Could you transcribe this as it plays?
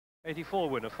84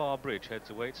 winner, Far Bridge,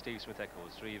 heads away. Steve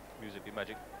Smith-Eccles, 3 Music Be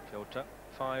Magic, Filter.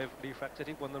 5 Lee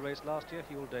City, won the race last year.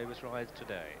 Hewell Davis rides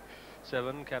today.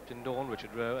 7 Captain Dawn,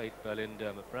 Richard Rowe. 8 Berlin,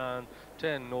 Dermot Browne.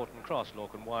 10 Norton Cross,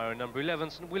 Lorcan Wire. And number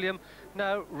 11 St William,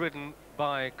 now ridden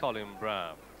by Colin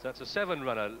Browne. So that's a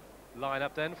 7-runner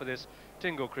line-up then for this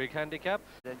Tingle Creek Handicap.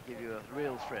 Then give you a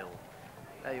real thrill.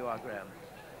 There you are, Graham.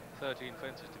 13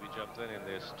 fences to be jumped then in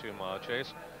this 2-mile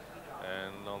chase.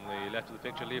 And on the left of the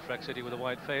picture, Lee City with a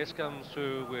white face comes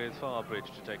through with Far Bridge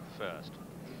to take the first.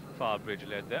 Far Bridge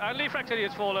led there, and Lee City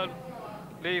has fallen.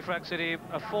 Lee City,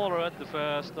 a faller at the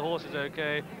first. The horse is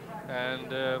okay,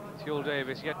 and Hewell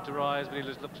Davis yet to rise, but he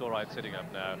just looks all right sitting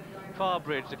up now. Far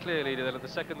Bridge, the clear leader then at the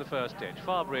second, the first ditch.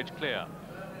 Far Bridge clear.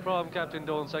 From Captain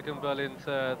Dawn second, Berlin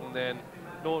third, and then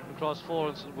Norton Cross 4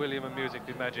 and St William and Music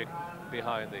Be Magic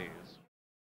behind these.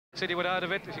 City went out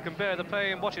of it. If you compare the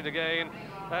pain, watch it again.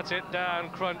 That's it, down,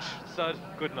 crunch, thud,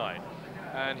 good night.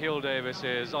 And Hewell Davis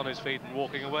is on his feet and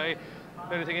walking away.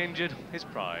 Anything injured, his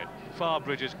pride. Far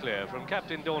Bridge is clear. From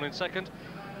Captain Dawn in second,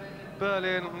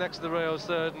 Berlin next to the rails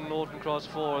third, and Norton Cross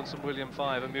 4 and St William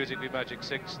 5, and Music Be Magic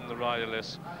 6, and the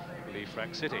riderless Lee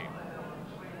City.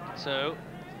 So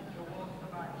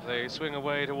they swing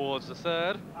away towards the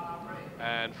third,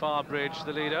 and Far Bridge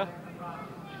the leader.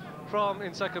 From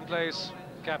in second place,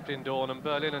 Captain Dawn and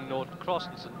Berlin, and Norton Cross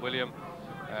and St William,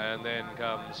 and then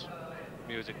comes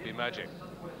Music Be Magic.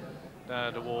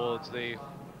 Down towards the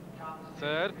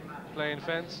third, plain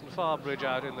fence, and Far Bridge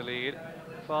out in the lead.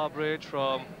 Far Bridge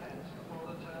from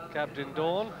Captain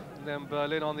Dawn, and then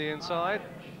Berlin on the inside.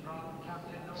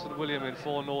 St William in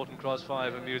 4, Norton Cross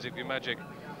 5, and Music Be Magic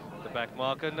the back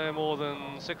marker. No more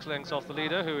than 6 lengths off the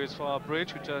leader, who is Far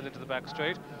Bridge, who turns into the back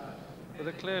straight with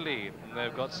a clear lead. And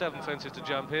they've got 7 fences to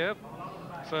jump here.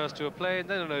 First to a plain,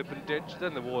 then an open ditch,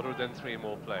 then the water, then 3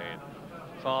 more plain.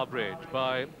 Far Bridge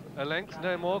by a length,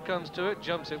 no more, comes to it,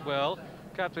 jumps it well.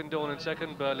 Captain Dawn in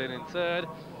second, Berlin in third,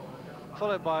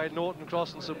 followed by Norton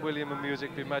Cross and St William and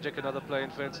Music Be Magic, another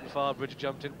plain fence, and Far Bridge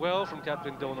jumped it well from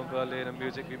Captain Dawn and Berlin and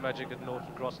Music Be Magic and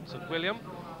Norton Cross and St William.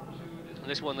 And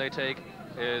this one they take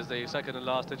is the second and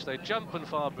last ditch. They jump and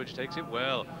Far Bridge takes it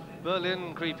well.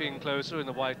 Berlin creeping closer in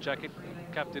the white jacket,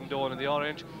 Captain Dawn in the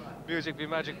orange. Music Be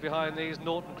Magic behind these.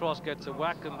 Norton Cross gets a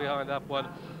whack, and behind that one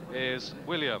is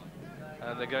William.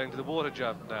 And they're going to the water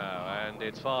jump now, and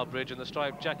it's Far Bridge in the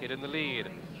striped jacket in the lead.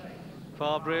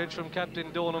 Far Bridge from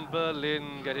Captain Dawn and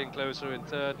Berlin getting closer in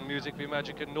third, and Music Be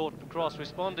Magic and Norton Cross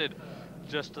responded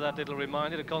just to that little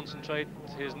reminder to concentrate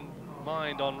his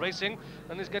mind on racing,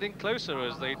 and is getting closer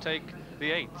as they take the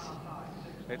 8th.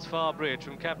 It's Far Bridge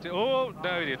from Captain... Oh,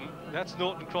 no, he didn't. That's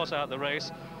Norton Cross out the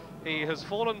race. He has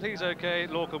fallen, he's okay.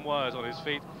 Lorcan Wire's on his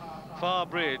feet. Far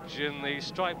Bridge in the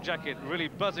striped jacket, really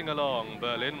buzzing along.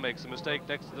 Berlin makes a mistake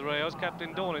next to the rails.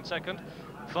 Captain Dawn in second.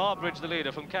 Far Bridge the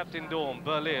leader from Captain Dawn,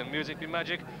 Berlin, Music Be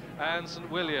Magic, and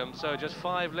St William. So just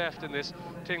 5 left in this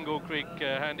Tingle Creek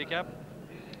handicap.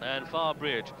 And Far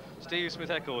Bridge, Steve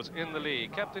Smith-Eccles in the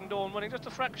lead. Captain Dawn running just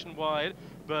a fraction wide.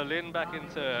 Berlin back in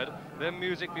third. Then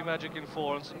Music Be Magic in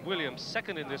 4. And St William,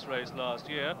 second in this race last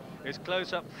year, is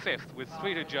close up 5th with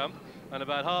 3 to jump and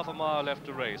about half a mile left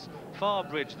to race. Far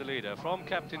Bridge the leader from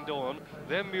Captain Dawn,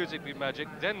 then Music Be Magic,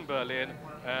 then Berlin,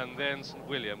 and then St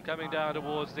William. Coming down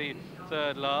towards the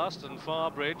third last, and Far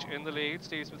Bridge in the lead.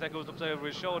 Steve Smith-Eccles looks over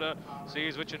his shoulder,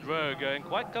 sees Richard Rowe going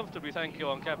quite comfortably, thank you,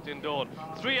 on Captain Dawn.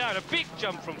 3 out, a big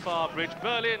jump from Far Bridge.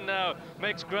 Berlin now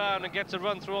makes ground and gets a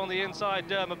run through on the inside.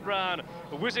 Dermot Browne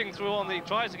whizzing through on the,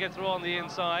 tries to get through on the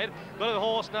inside. Got a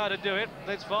horse now to do it.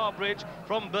 It's Far Bridge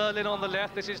from Berlin on the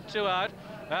left. This is 2 out.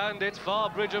 And it's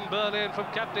Far Bridge and Berlin from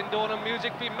Captain Dawn and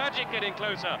Music Be Magic getting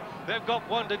closer. They've got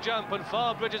 1 to jump, and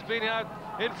Far Bridge has been out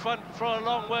in front for a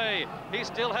long way. He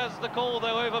still has the call,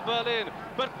 though, over Berlin.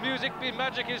 But Music Be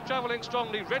Magic is travelling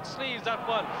strongly. Red sleeves, that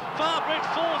one. Far Bridge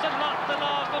falls at the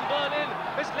last, and Berlin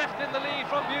is left in the lead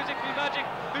from Music Be Magic,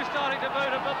 who's starting to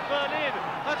vote, but Berlin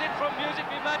has it from Music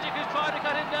Be Magic, who's trying to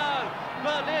cut him down.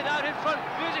 Berlin out in front.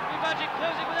 Music Be Magic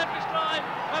closing with every stride.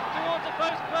 Up towards the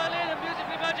post, Berlin and Music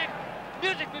Be Magic.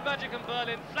 Music Be Magic and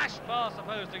Berlin flash past the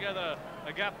post together.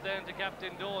 A gap then to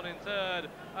Captain Dawn in third,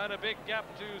 and a big gap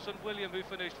to St William, who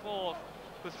finished 4th.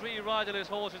 The 3 riderless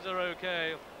horses are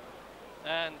okay.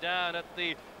 And down at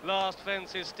the last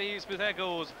fence is Steve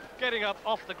Smith-Eccles, getting up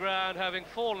off the ground, having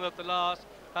fallen at the last,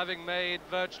 having made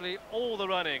virtually all the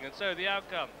running. And so the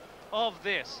outcome of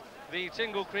this, the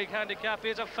Tingle Creek Handicap,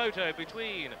 is a photo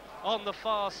between, on the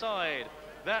far side,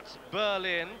 that's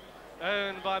Berlin,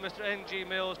 owned by Mr. N.G.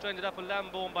 Mills, trained up a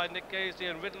Lambourne by Nick Gaselee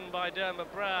and ridden by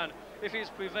Dermot Browne. If he's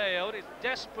prevailed, it's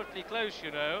desperately close, you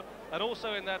know. And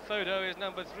also in that photo is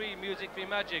number 3, Music Be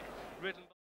Magic, ridden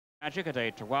Magic at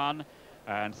 8-1,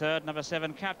 and third, number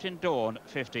 7, Captain Dawn,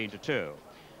 15-2.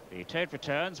 The tote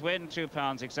returns win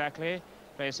 £2 exactly,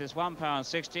 places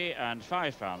 £1.60 and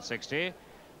 £5.60.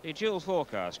 The dual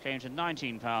forecast came to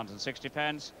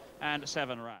 £19.60 and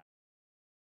 7 rounds.